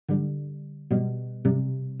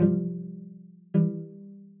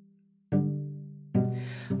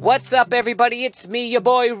What's up, everybody? It's me, your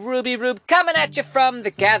boy, Ruby Rube, coming at you from the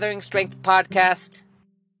Gathering Strength Podcast.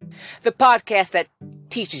 The podcast that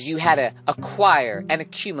teaches you how to acquire and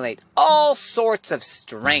accumulate all sorts of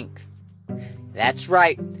strength. That's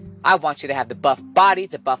right. I want you to have the buff body,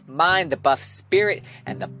 the buff mind, the buff spirit,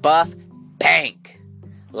 and the buff bank.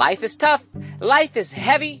 Life is tough. Life is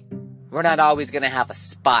heavy. We're not always going to have a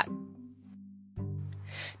spot.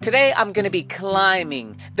 Today, I'm going to be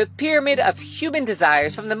climbing the pyramid of human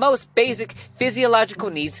desires from the most basic physiological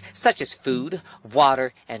needs such as food,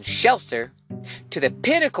 water, and shelter to the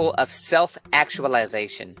pinnacle of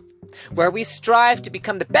self-actualization, where we strive to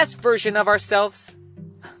become the best version of ourselves.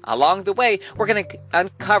 Along the way, we're going to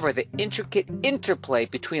uncover the intricate interplay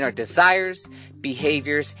between our desires,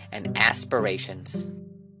 behaviors, and aspirations.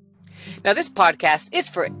 Now, this podcast is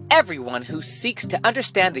for everyone who seeks to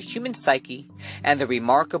understand the human psyche and the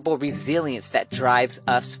remarkable resilience that drives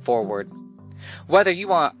us forward. Whether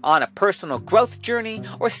you are on a personal growth journey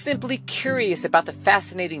or simply curious about the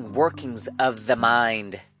fascinating workings of the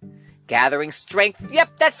mind. Gathering Strength,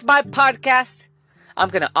 yep, that's my podcast. I'm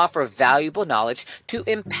going to offer valuable knowledge to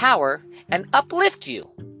empower and uplift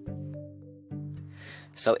you.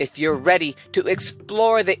 So if you're ready to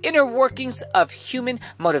explore the inner workings of human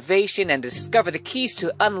motivation and discover the keys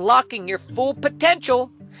to unlocking your full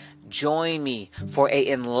potential, join me for an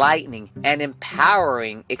enlightening and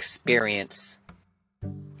empowering experience.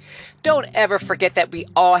 Don't ever forget that we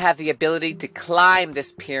all have the ability to climb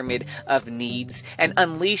this pyramid of needs and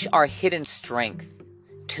unleash our hidden strength.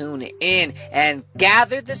 Tune in and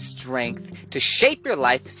gather the strength to shape your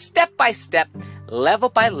life step by step, level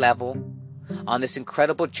by level, on this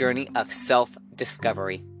incredible journey of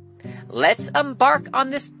self-discovery. Let's embark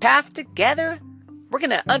on this path together. We're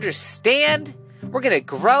going to understand, we're going to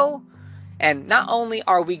grow, and not only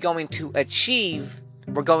are we going to achieve,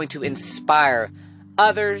 we're going to inspire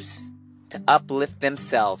others to uplift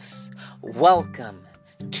themselves. Welcome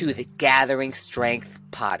to the Gathering Strength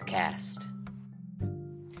Podcast.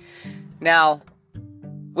 Now,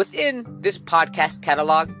 within this podcast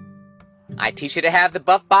catalog, I teach you to have the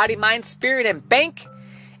buff body, mind, spirit, and bank.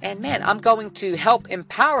 And man, I'm going to help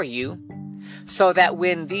empower you so that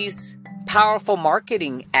when these powerful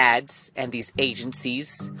marketing ads and these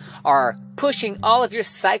agencies are pushing all of your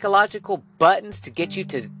psychological buttons to get you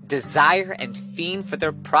to desire and fiend for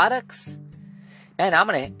their products, man, I'm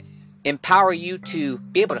going to empower you to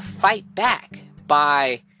be able to fight back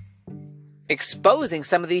by exposing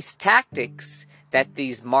some of these tactics that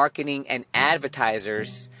these marketing and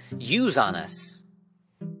advertisers use on us.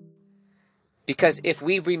 Because if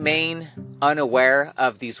we remain unaware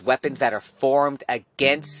of these weapons that are formed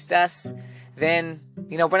against us, then,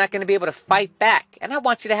 we're not going to be able to fight back. And I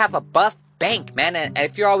want you to have a buff bank, man. And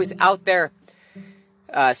if you're always out there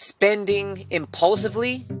spending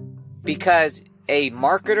impulsively because a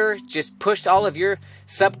marketer just pushed all of your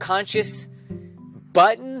subconscious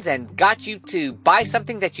buttons and got you to buy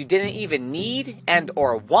something that you didn't even need and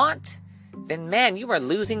or want, then man, you are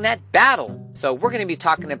losing that battle. So we're going to be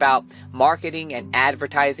talking about marketing and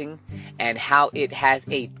advertising and how it has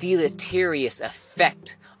a deleterious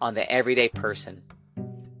effect on the everyday person.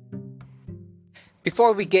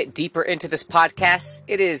 Before we get deeper into this podcast,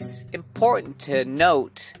 it is important to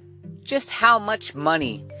note just how much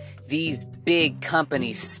money these big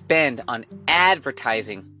companies spend on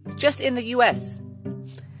advertising just in the U.S.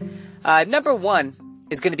 Number one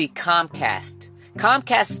is going to be Comcast.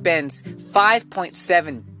 Comcast spends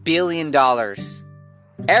 $5.7 billion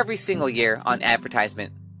every single year on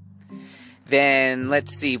advertisement. Then,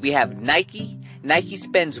 let's see, we have Nike. Nike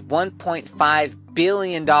spends $1.5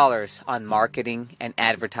 billion on marketing and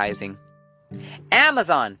advertising.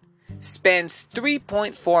 Amazon spends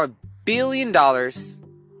 $3.4 billion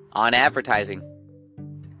on advertising.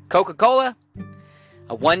 Coca-Cola,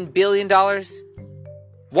 $1 billion.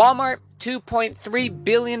 Walmart, $2.3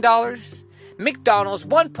 billion. McDonald's,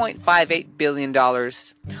 $1.58 billion.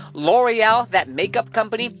 L'Oreal, that makeup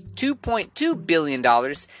company, $2.2 billion.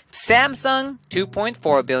 Samsung,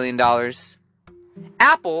 $2.4 billion.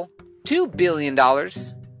 Apple, $2 billion.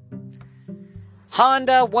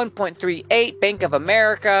 Honda, $1.38. Bank of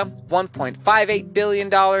America, $1.58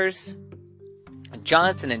 billion.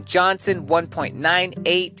 Johnson & Johnson,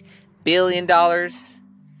 $1.98 billion.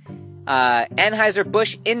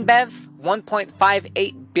 Anheuser-Busch InBev,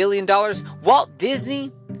 $1.58 billion. Walt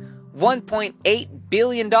Disney, $1.8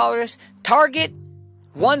 billion. Target,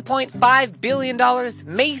 $1.5 billion.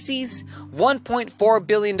 Macy's, $1.4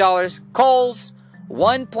 billion. Kohl's,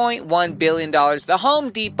 $1.1 billion. The Home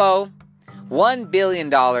Depot, $1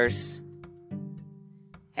 billion.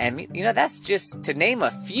 And, that's just to name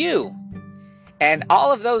a few. And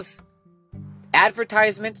all of those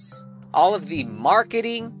advertisements, all of the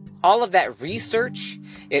marketing, all of that research,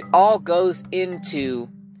 it all goes into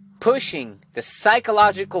pushing the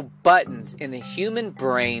psychological buttons in the human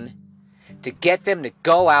brain to get them to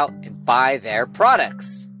go out and buy their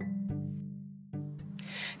products.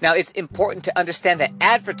 Now, it's important to understand that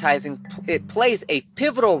advertising, it plays a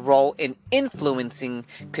pivotal role in influencing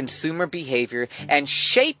consumer behavior and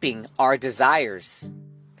shaping our desires.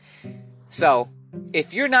 So,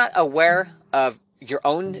 if you're not aware of your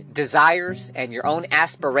own desires and your own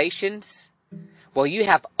aspirations, well, you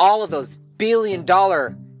have all of those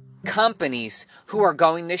billion-dollar companies who are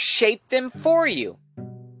going to shape them for you.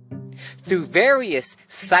 Through various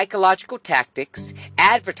psychological tactics,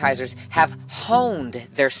 advertisers have honed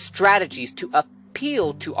their strategies to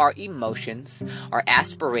appeal to our emotions, our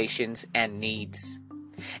aspirations, and needs.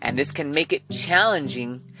 And this can make it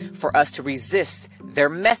challenging for us to resist their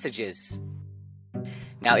messages.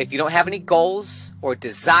 Now, if you don't have any goals or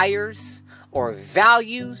desires or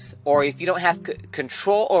values, or if you don't have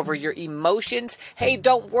control over your emotions, hey,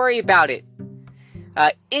 don't worry about it.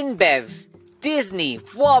 InBev, Disney,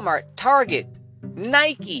 Walmart, Target,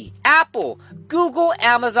 Nike, Apple, Google,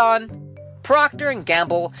 Amazon, Procter &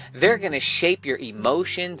 Gamble, they're going to shape your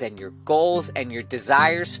emotions and your goals and your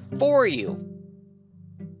desires for you.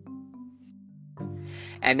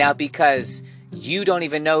 And now, because you don't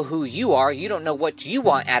even know who you are, you don't know what you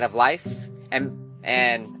want out of life, and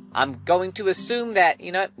I'm going to assume that,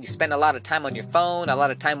 you spend a lot of time on your phone, a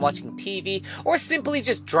lot of time watching TV, or simply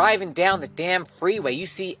just driving down the damn freeway. You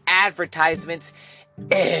see advertisements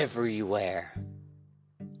everywhere.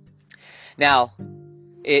 Now,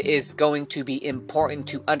 it is going to be important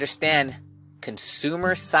to understand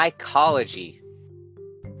consumer psychology.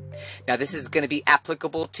 Now, this is going to be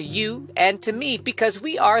applicable to you and to me because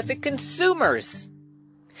we are the consumers.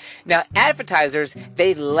 Now, advertisers,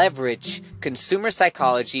 they leverage consumer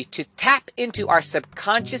psychology to tap into our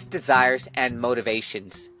subconscious desires and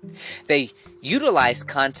motivations. They utilize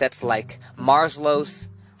concepts like Maslow's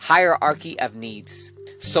hierarchy of needs,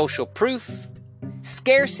 social proof,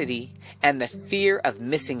 scarcity, and the fear of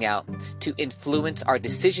missing out to influence our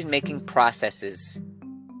decision-making processes.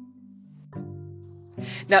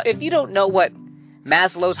 Now, if you don't know what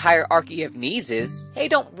Maslow's hierarchy of needs is, hey,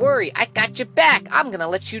 don't worry, I got your back. I'm going to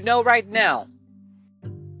let you know right now.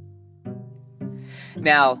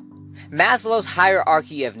 Now, Maslow's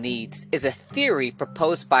hierarchy of needs is a theory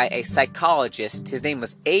proposed by a psychologist. His name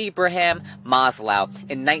was Abraham Maslow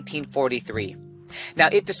in 1943. Now,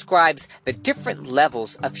 it describes the different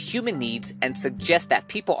levels of human needs and suggests that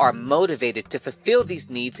people are motivated to fulfill these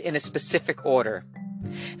needs in a specific order.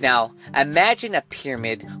 Now, imagine a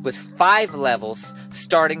pyramid with 5 levels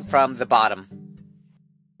starting from the bottom.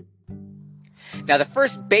 Now, the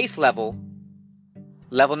first base level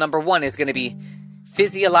number 1, is going to be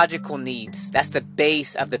physiological needs. That's the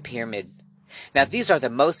base of the pyramid. Now, these are the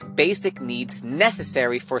most basic needs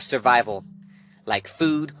necessary for survival, like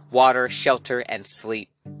food, water, shelter, and sleep.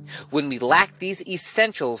 When we lack these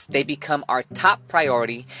essentials, they become our top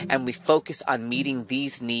priority, and we focus on meeting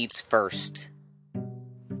these needs first.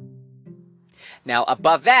 Now,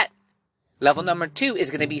 above that, level number 2 is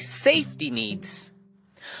going to be safety needs.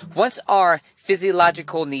 Once our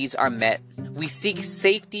physiological needs are met, we seek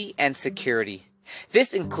safety and security.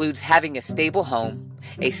 This includes having a stable home,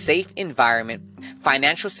 a safe environment,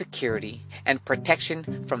 financial security, and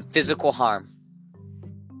protection from physical harm.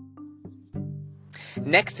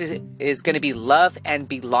 Next is going to be love and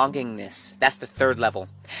belongingness. That's the 3rd level.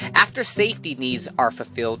 After safety needs are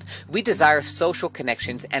fulfilled, we desire social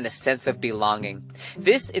connections and a sense of belonging.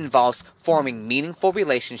 This involves forming meaningful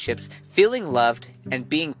relationships, feeling loved, and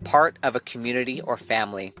being part of a community or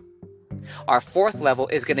family. Our 4th level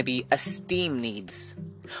is going to be esteem needs.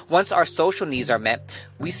 Once our social needs are met,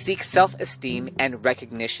 we seek self-esteem and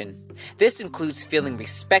recognition. This includes feeling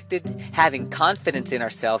respected, having confidence in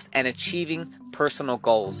ourselves, and achieving personal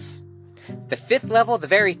goals. The 5th level, the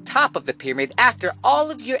very top of the pyramid, after all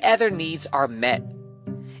of your other needs are met,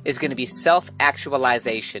 is going to be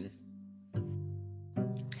self-actualization.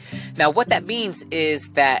 Now, what that means is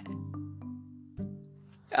that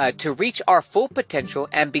to reach our full potential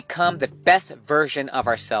and become the best version of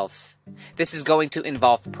ourselves. This is going to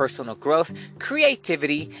involve personal growth,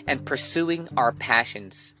 creativity, and pursuing our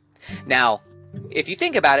passions. Now, if you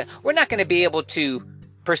think about it, we're not going to be able to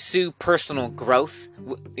pursue personal growth,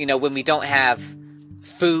 when we don't have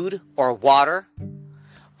food or water.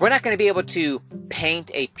 We're not going to be able to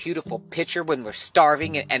paint a beautiful picture when we're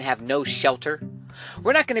starving and have no shelter.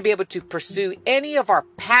 We're not going to be able to pursue any of our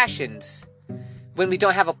passions when we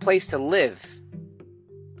don't have a place to live.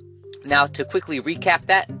 Now, to quickly recap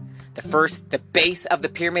that, the base of the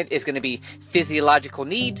pyramid is going to be physiological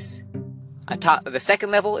needs. The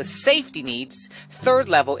second level is safety needs. Third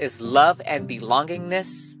level is love and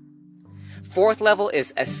belongingness. Fourth level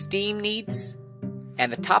is esteem needs.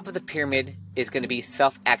 And the top of the pyramid is going to be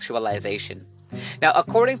self-actualization. Now,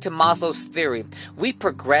 according to Maslow's theory, we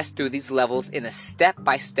progress through these levels in a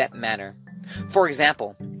step-by-step manner. For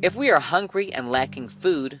example, if we are hungry and lacking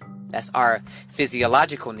food, that's our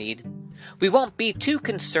physiological need, we won't be too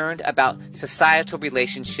concerned about societal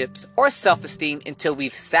relationships or self-esteem until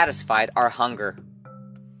we've satisfied our hunger.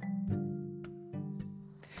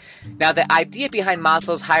 Now, the idea behind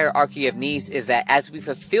Maslow's hierarchy of needs is that as we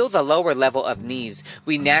fulfill the lower level of needs,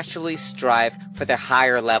 we naturally strive for the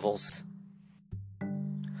higher levels.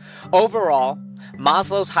 Overall,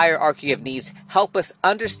 Maslow's hierarchy of needs help us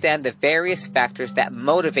understand the various factors that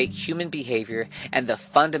motivate human behavior and the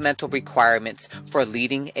fundamental requirements for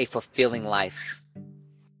leading a fulfilling life.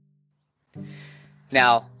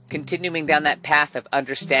 Now, continuing down that path of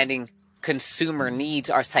understanding consumer needs,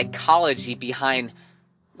 our psychology behind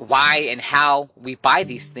why and how we buy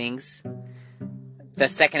these things, the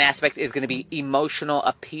second aspect is going to be emotional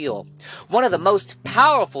appeal. One of the most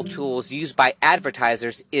powerful tools used by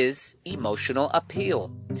advertisers is emotional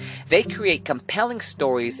appeal. They create compelling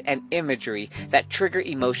stories and imagery that trigger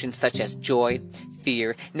emotions such as joy,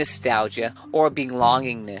 fear, nostalgia, or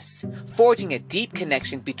belongingness, forging a deep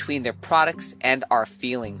connection between their products and our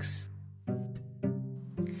feelings.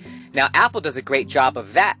 Now, Apple does a great job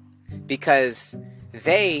of that because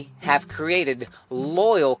they have created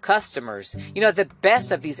loyal customers. You know, the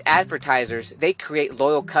best of these advertisers, they create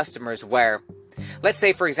loyal customers where, let's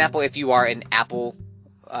say, for example, if you are an Apple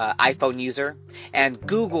iPhone user and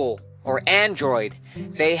Google or Android,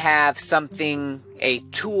 they have something, a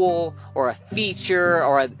tool or a feature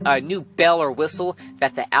or a new bell or whistle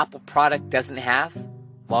that the Apple product doesn't have,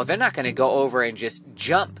 well, they're not going to go over and just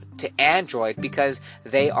jump to Android because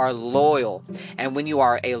they are loyal. And when you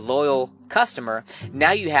are a loyal customer,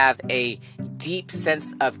 now you have a deep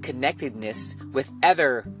sense of connectedness with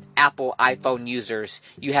other Apple iPhone users.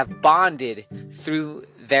 You have bonded through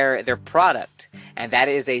their product. And that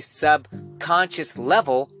is a subconscious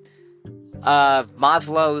level of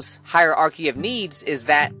Maslow's hierarchy of needs, is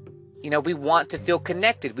that, you know, we want to feel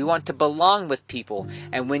connected. We want to belong with people.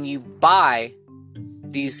 And when you buy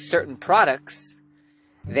these certain products,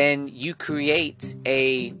 then you create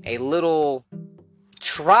a little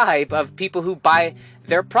tribe of people who buy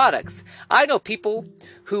their products. I know people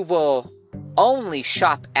who will only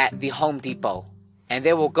shop at the Home Depot, and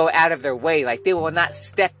they will go out of their way, like they will not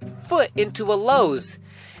step foot into a Lowe's.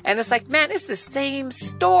 And it's like, man, it's the same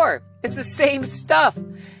store. It's the same stuff.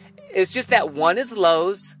 It's just that one is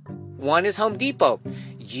Lowe's, one is Home Depot.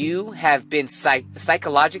 You have been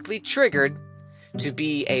psychologically triggered to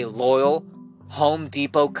be a loyal Home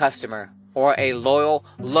Depot customer or a loyal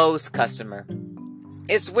Lowe's customer.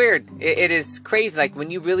 It's weird. It is crazy. Like, when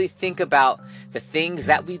you really think about the things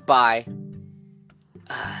that we buy,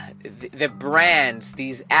 the brands,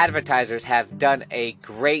 these advertisers have done a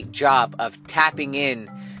great job of tapping in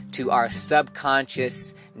to our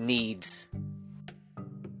subconscious needs.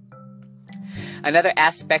 Another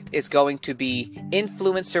aspect is going to be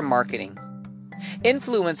influencer marketing.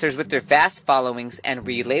 Influencers with their vast followings and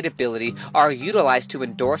relatability are utilized to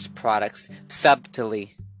endorse products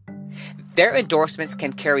subtly. Their endorsements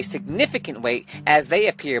can carry significant weight as they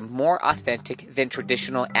appear more authentic than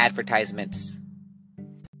traditional advertisements.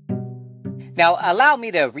 Now, allow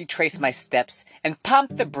me to retrace my steps and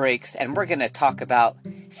pump the brakes, and we're going to talk about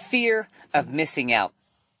fear of missing out,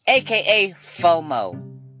 aka FOMO.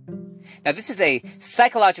 Now, this is a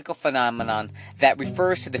psychological phenomenon that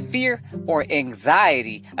refers to the fear or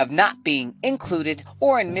anxiety of not being included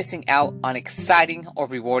or in missing out on exciting or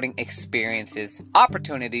rewarding experiences,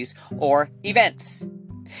 opportunities, or events.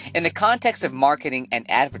 In the context of marketing and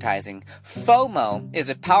advertising, FOMO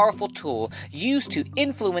is a powerful tool used to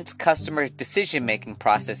influence customer decision-making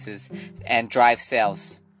processes and drive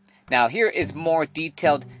sales. Now, here is more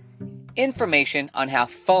detailed information on how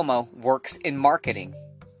FOMO works in marketing.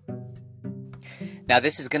 Now,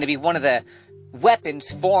 this is going to be one of the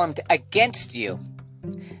weapons formed against you.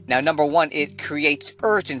 Now, number one, it creates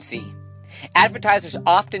urgency. Advertisers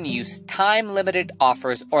often use time-limited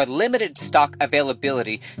offers or limited stock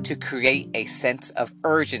availability to create a sense of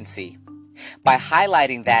urgency. By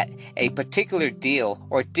highlighting that a particular deal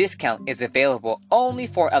or discount is available only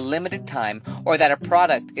for a limited time or that a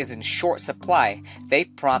product is in short supply, they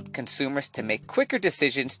prompt consumers to make quicker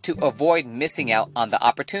decisions to avoid missing out on the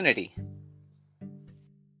opportunity.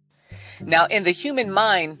 Now, in the human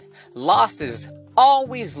mind, losses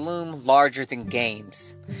always loom larger than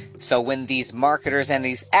games. So when these marketers and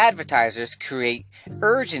these advertisers create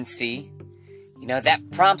urgency,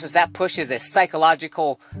 that prompts us, that pushes a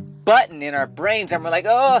psychological button in our brains, and we're like,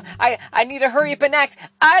 oh, I need to hurry up and act.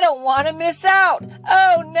 I don't want to miss out.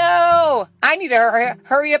 Oh no, I need to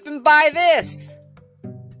hurry up and buy this.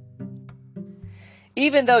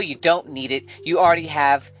 Even though you don't need it, you already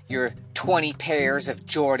have your 20 pairs of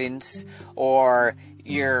Jordans, or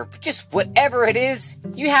your just whatever it is,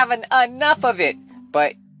 you have enough of it.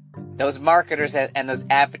 But those marketers and those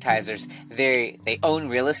advertisers, they own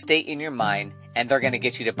real estate in your mind, and they're going to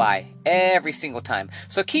get you to buy every single time.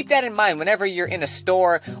 So keep that in mind whenever you're in a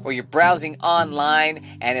store or you're browsing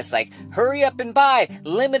online and it's like, hurry up and buy,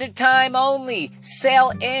 limited time only,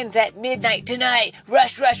 sale ends at midnight tonight,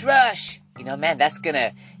 rush, rush, rush. Man, that's going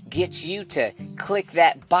to get you to click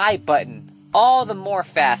that buy button all the more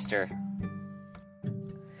faster.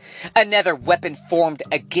 Another weapon formed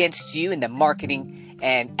against you in the marketing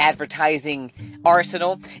and advertising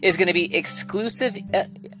arsenal is going to be exclusive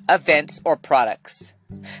events or products.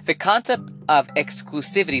 The concept of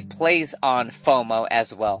exclusivity plays on FOMO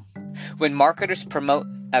as well. When marketers promote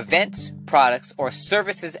events, products, or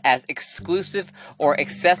services as exclusive or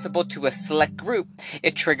accessible to a select group,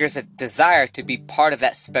 it triggers a desire to be part of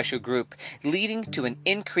that special group, leading to an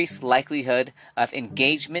increased likelihood of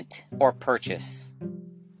engagement or purchase.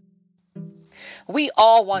 We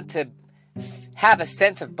all want to have a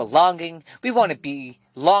sense of belonging. We want to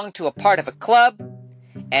belong to a part of a club.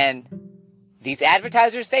 And these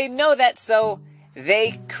advertisers, they know that, so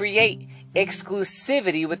they create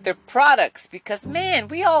exclusivity with their products because, man,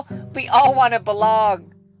 we all want to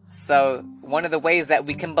belong. So one of the ways that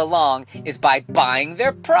we can belong is by buying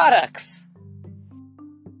their products.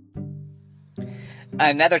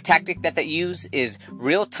 Another tactic that they use is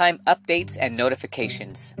real-time updates and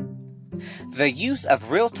notifications. The use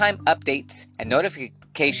of real-time updates and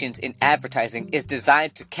notifications in advertising is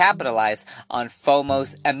designed to capitalize on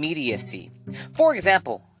FOMO's immediacy. For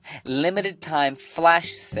example, limited time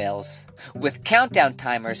flash sales with countdown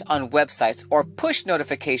timers on websites or push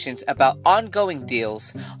notifications about ongoing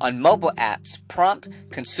deals on mobile apps prompt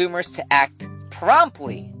consumers to act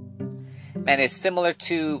promptly. Man, it's similar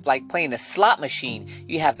to like playing a slot machine.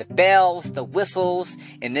 You have the bells, the whistles.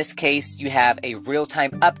 In this case, you have a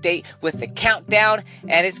real-time update with the countdown,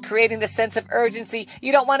 and it's creating the sense of urgency.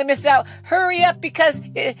 You don't want to miss out. Hurry up because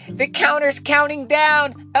the counter's counting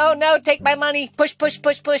down. Oh no, take my money. Push, push,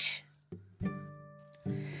 push, push.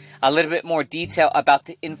 A little bit more detail about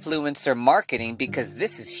the influencer marketing because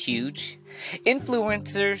this is huge.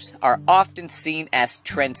 Influencers are often seen as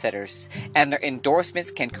trendsetters, and their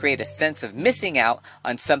endorsements can create a sense of missing out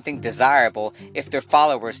on something desirable if their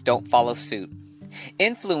followers don't follow suit.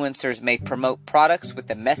 Influencers may promote products with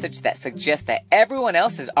a message that suggests that everyone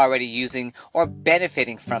else is already using or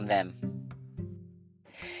benefiting from them.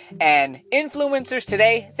 And influencers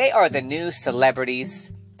today, they are the new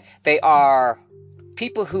celebrities. They are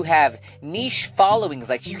people who have niche followings.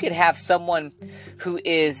 Like you could have someone who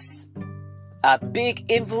is a big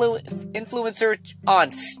influencer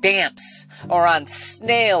on stamps or on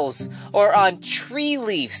snails or on tree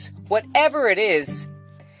leaves. Whatever it is,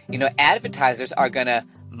 advertisers are going to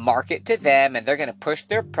market to them and they're going to push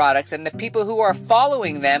their products, and the people who are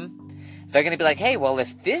following them, they're going to be like, hey, well,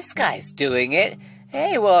 if this guy's doing it,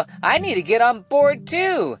 hey, well, I need to get on board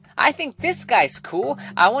too. I think this guy's cool.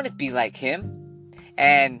 I want to be like him.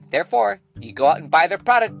 And therefore, you go out and buy their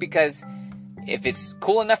product because if it's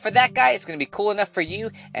cool enough for that guy, it's going to be cool enough for you.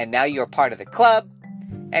 And now you're part of the club.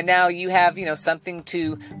 And now you have, something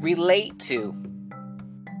to relate to.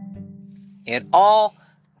 It all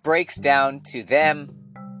breaks down to them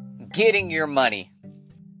getting your money.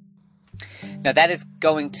 Now that is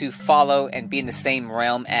going to follow and be in the same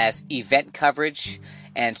realm as event coverage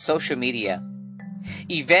and social media.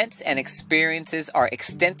 Events and experiences are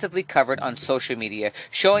extensively covered on social media,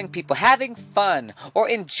 showing people having fun or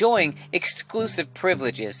enjoying exclusive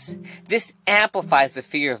privileges. This amplifies the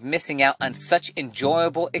fear of missing out on such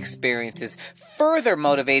enjoyable experiences, further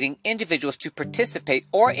motivating individuals to participate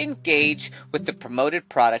or engage with the promoted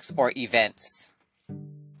products or events.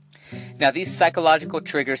 Now, these psychological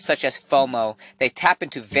triggers, such as FOMO, they tap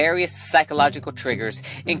into various psychological triggers,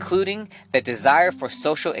 including the desire for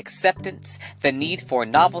social acceptance, the need for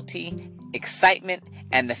novelty, excitement,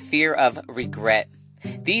 and the fear of regret.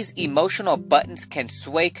 These emotional buttons can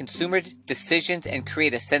sway consumer decisions and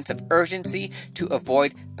create a sense of urgency to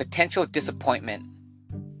avoid potential disappointment.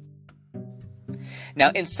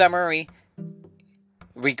 Now, in summary,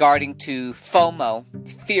 regarding to FOMO,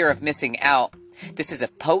 fear of missing out, This is a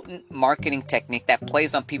potent marketing technique that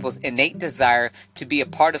plays on people's innate desire to be a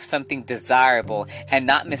part of something desirable and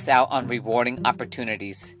not miss out on rewarding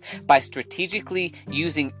opportunities. By strategically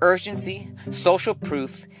using urgency, social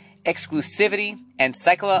proof, exclusivity, and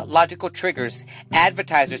psychological triggers,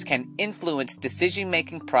 advertisers can influence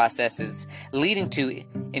decision-making processes, leading to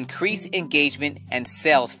increased engagement and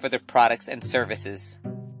sales for their products and services.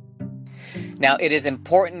 Now, it is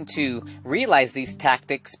important to realize these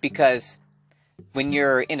tactics because when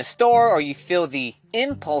you're in a store or you feel the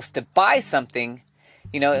impulse to buy something,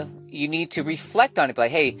 you need to reflect on it.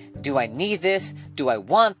 Like, hey, do I need this? Do I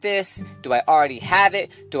want this? Do I already have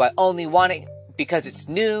it? Do I only want it because it's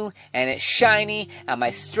new and it's shiny? Am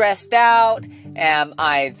I stressed out? Am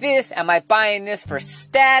I this? Am I buying this for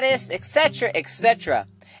status? Etc., etc.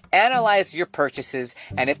 Analyze your purchases,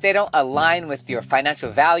 and if they don't align with your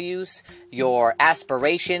financial values, your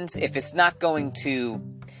aspirations, if it's not going to,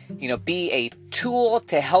 be a tool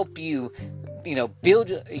to help you,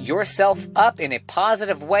 build yourself up in a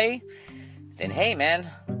positive way, then hey, man,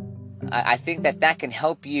 I think that can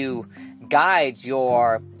help you guide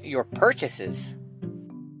your purchases.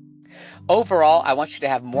 Overall, I want you to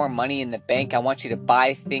have more money in the bank. I want you to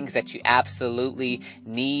buy things that you absolutely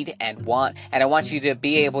need and want. And I want you to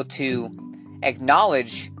be able to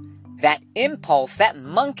acknowledge that impulse, that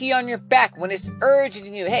monkey on your back when it's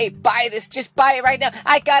urging you, hey, buy this, just buy it right now.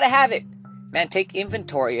 I gotta have it. Man, take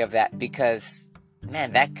inventory of that because,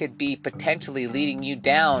 man, that could be potentially leading you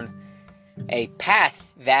down a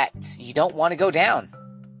path that you don't want to go down.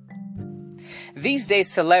 These days,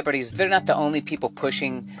 celebrities, they're not the only people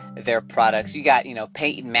pushing their products. You got,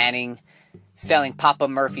 Peyton Manning selling Papa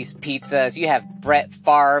Murphy's pizzas. You have Brett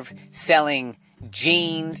Favre selling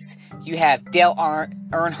jeans. You have Dale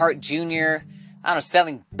Earnhardt Jr.,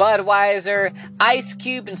 selling Budweiser. Ice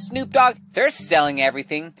Cube and Snoop Dogg, they're selling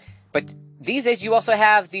everything. But these days, you also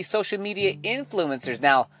have these social media influencers.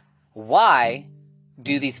 Now, why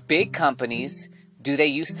do these big companies do they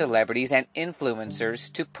use celebrities and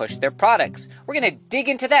influencers to push their products? We're going to dig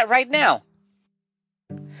into that right now.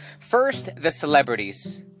 First, the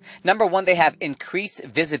celebrities. Number one, they have increased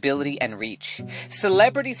visibility and reach.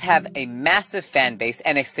 Celebrities have a massive fan base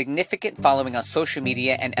and a significant following on social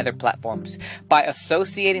media and other platforms. By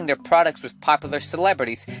associating their products with popular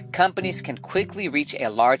celebrities, companies can quickly reach a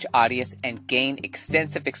large audience and gain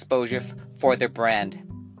extensive exposure for their brand.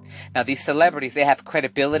 Now, these celebrities, they have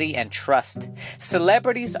credibility and trust.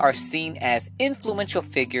 Celebrities are seen as influential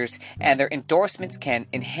figures, and their endorsements can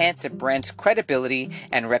enhance a brand's credibility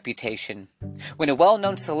and reputation. When a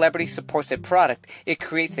well-known celebrity supports a product, it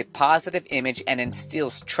creates a positive image and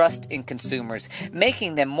instills trust in consumers,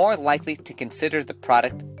 making them more likely to consider the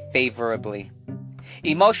product favorably.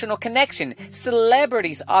 Emotional connection.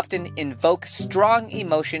 Celebrities often invoke strong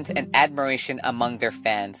emotions and admiration among their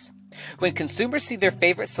fans. When consumers see their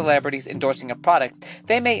favorite celebrities endorsing a product,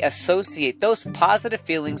 they may associate those positive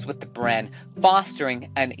feelings with the brand, fostering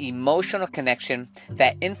an emotional connection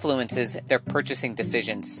that influences their purchasing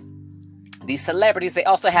decisions. These celebrities, they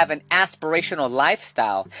also have an aspirational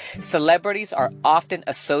lifestyle. Celebrities are often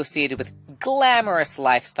associated with glamorous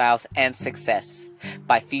lifestyles and success.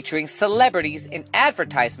 By featuring celebrities in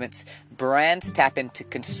advertisements, brands tap into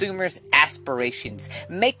consumers' aspirations,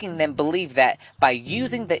 making them believe that by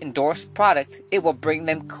using the endorsed product, it will bring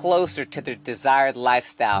them closer to their desired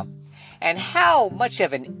lifestyle. And how much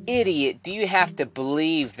of an idiot do you have to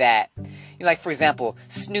believe that? Like, for example,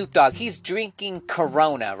 Snoop Dogg, he's drinking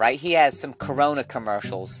Corona, right? He has some Corona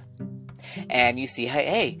commercials. And you see,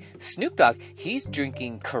 hey, Snoop Dogg, he's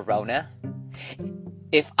drinking Corona.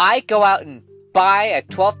 If I go out and buy a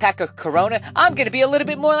 12-pack of Corona, I'm going to be a little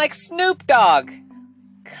bit more like Snoop Dogg.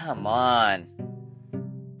 Come on.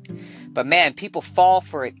 But man, people fall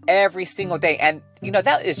for it every single day. And,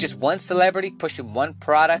 that is just one celebrity pushing one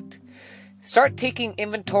product. Start taking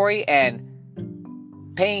inventory and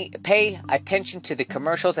pay attention to the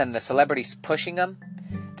commercials and the celebrities pushing them.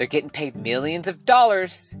 They're getting paid millions of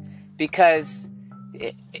dollars because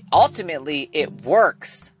ultimately it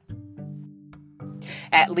works.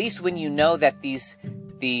 At least when you know that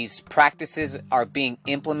these practices are being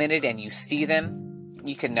implemented and you see them,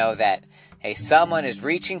 you can know that, hey, someone is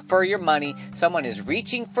reaching for your money, someone is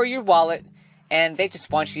reaching for your wallet, and they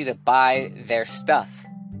just want you to buy their stuff.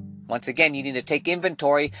 Once again, you need to take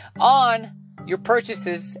inventory on your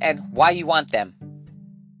purchases and why you want them.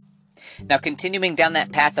 Now, continuing down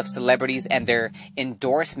that path of celebrities and their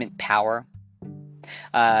endorsement power,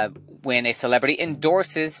 when a celebrity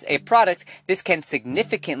endorses a product, this can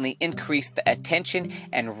significantly increase the attention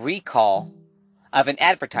and recall of an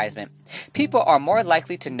advertisement. People are more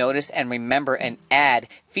likely to notice and remember an ad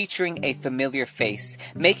featuring a familiar face,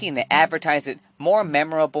 making the advertisement more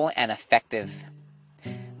memorable and effective.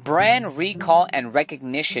 Brand recall and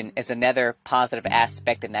recognition is another positive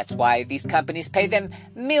aspect, and that's why these companies pay them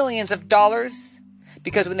millions of dollars.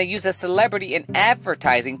 Because when they use a celebrity in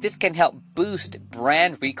advertising, this can help boost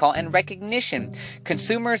brand recall and recognition.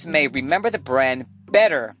 Consumers may remember the brand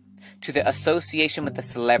better to the association with the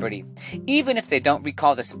celebrity, even if they don't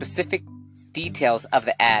recall the specific details of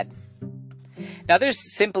the ad. Now,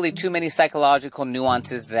 there's simply too many psychological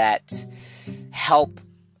nuances that help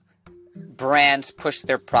brands push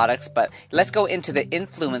their products, but let's go into the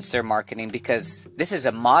influencer marketing, because this is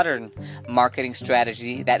a modern marketing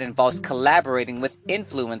strategy that involves collaborating with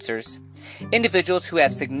influencers, individuals who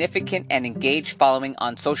have significant and engaged following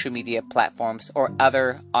on social media platforms or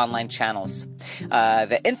other online channels.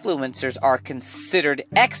 The influencers are considered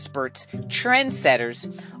experts,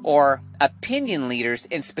 trendsetters, or opinion leaders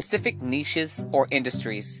in specific niches or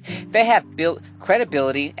industries. They have built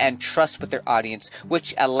credibility and trust with their audience,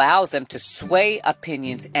 which allows them to sway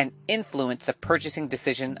opinions and influence the purchasing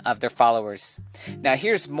decision of their followers. Now,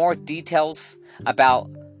 here's more details about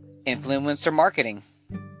influencer marketing.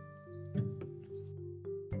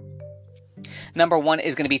 Number one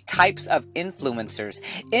is going to be types of influencers.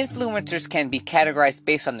 Influencers can be categorized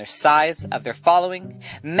based on their size of their following.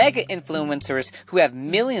 Mega influencers who have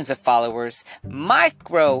millions of followers.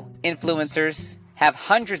 Micro influencers have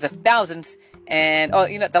hundreds of thousands. And,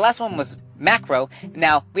 the last one was macro.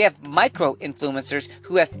 Now, we have micro influencers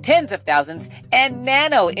who have tens of thousands, and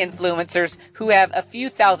nano influencers who have a few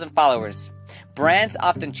thousand followers. Brands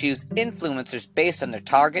often choose influencers based on their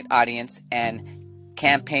target audience and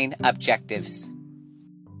campaign objectives.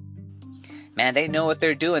 Man, they know what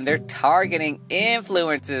they're doing. They're targeting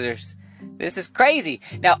influencers. This is crazy.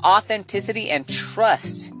 Now, authenticity and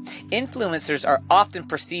trust. Influencers are often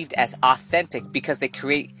perceived as authentic because they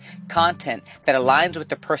create content that aligns with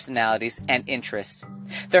their personalities and interests.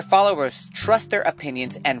 Their followers trust their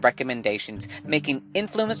opinions and recommendations, making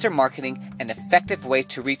influencer marketing an effective way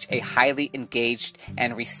to reach a highly engaged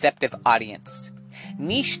and receptive audience.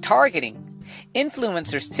 Niche targeting.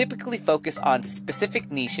 Influencers typically focus on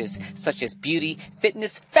specific niches such as beauty,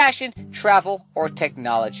 fitness, fashion, travel, or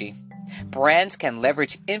technology. Brands can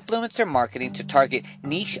leverage influencer marketing to target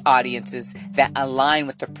niche audiences that align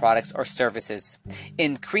with their products or services,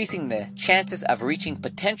 increasing the chances of reaching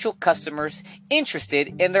potential customers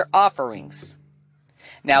interested in their offerings.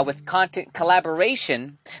 Now, with content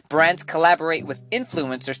collaboration, brands collaborate with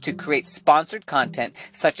influencers to create sponsored content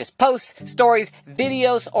such as posts, stories,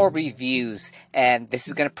 videos, or reviews, and this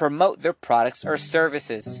is going to promote their products or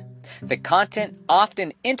services. The content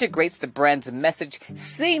often integrates the brand's message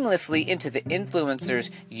seamlessly into the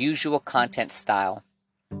influencer's usual content style.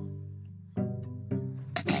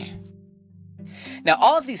 Now,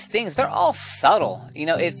 all of these things, they're all subtle.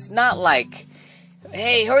 It's not like,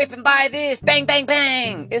 hey, hurry up and buy this, bang, bang,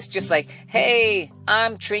 bang. It's just like, hey,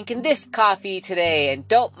 I'm drinking this coffee today, and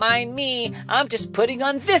don't mind me, I'm just putting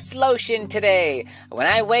on this lotion today. When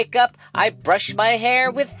I wake up, I brush my hair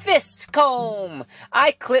with this comb.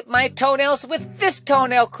 I clip my toenails with this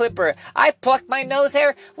toenail clipper. I pluck my nose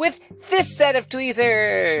hair with this set of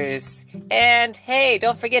tweezers. And hey,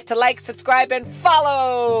 don't forget to like, subscribe, and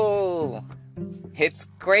follow. It's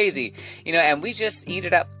crazy. And we just eat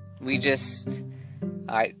it up.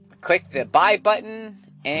 All right, click the buy button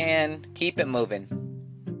and keep it moving.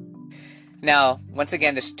 Now, once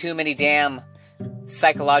again, there's too many damn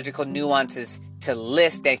psychological nuances to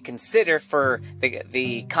list and consider for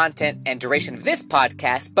the content and duration of this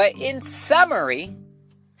podcast, but in summary,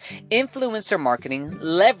 influencer marketing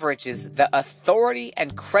leverages the authority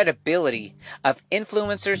and credibility of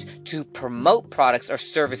influencers to promote products or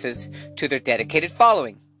services to their dedicated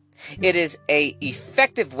following. It is an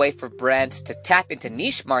effective way for brands to tap into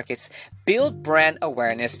niche markets, build brand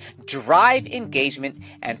awareness, drive engagement,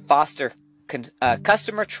 and foster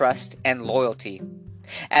customer trust and loyalty.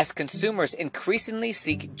 As consumers increasingly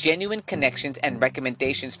seek genuine connections and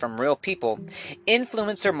recommendations from real people,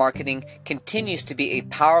 influencer marketing continues to be a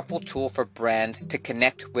powerful tool for brands to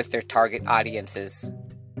connect with their target audiences.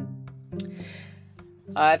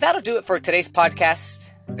 That'll do it for today's podcast.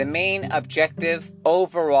 The main objective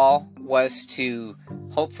overall was to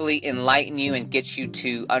hopefully enlighten you and get you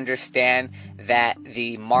to understand that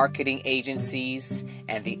the marketing agencies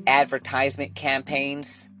and the advertisement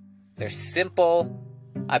campaigns, their simple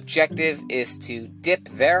objective is to dip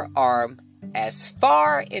their arm as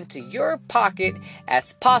far into your pocket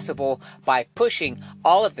as possible by pushing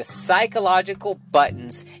all of the psychological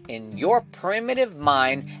buttons in your primitive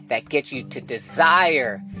mind that get you to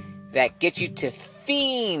desire, that get you to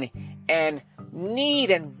fiend and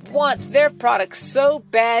need and want their product so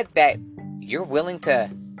bad that you're willing to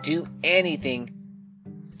do anything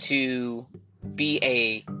to be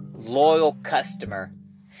a loyal customer.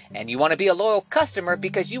 And you want to be a loyal customer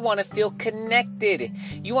because you want to feel connected.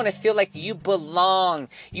 You want to feel like you belong.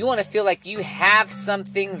 You want to feel like you have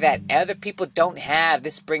something that other people don't have.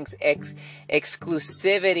 This brings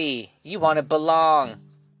exclusivity. You want to belong.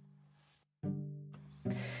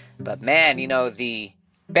 But man, the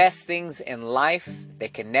best things in life, they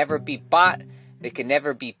can never be bought. They can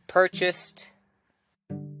never be purchased.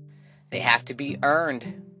 They have to be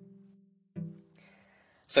earned.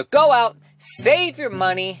 So go out, save your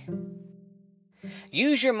money,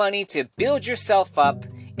 use your money to build yourself up,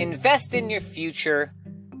 invest in your future,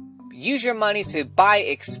 use your money to buy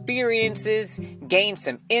experiences, gain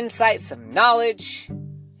some insight, some knowledge,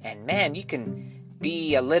 and man, you can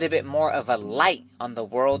be a little bit more of a light on the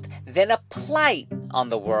world than a plight on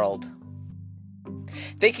the world.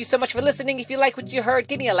 Thank you so much for listening. If you like what you heard,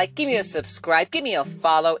 give me a like, give me a subscribe, give me a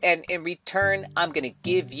follow, and in return, I'm going to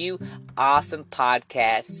give you awesome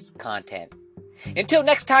podcast content. Until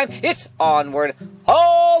next time, it's onward,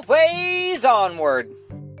 always onward.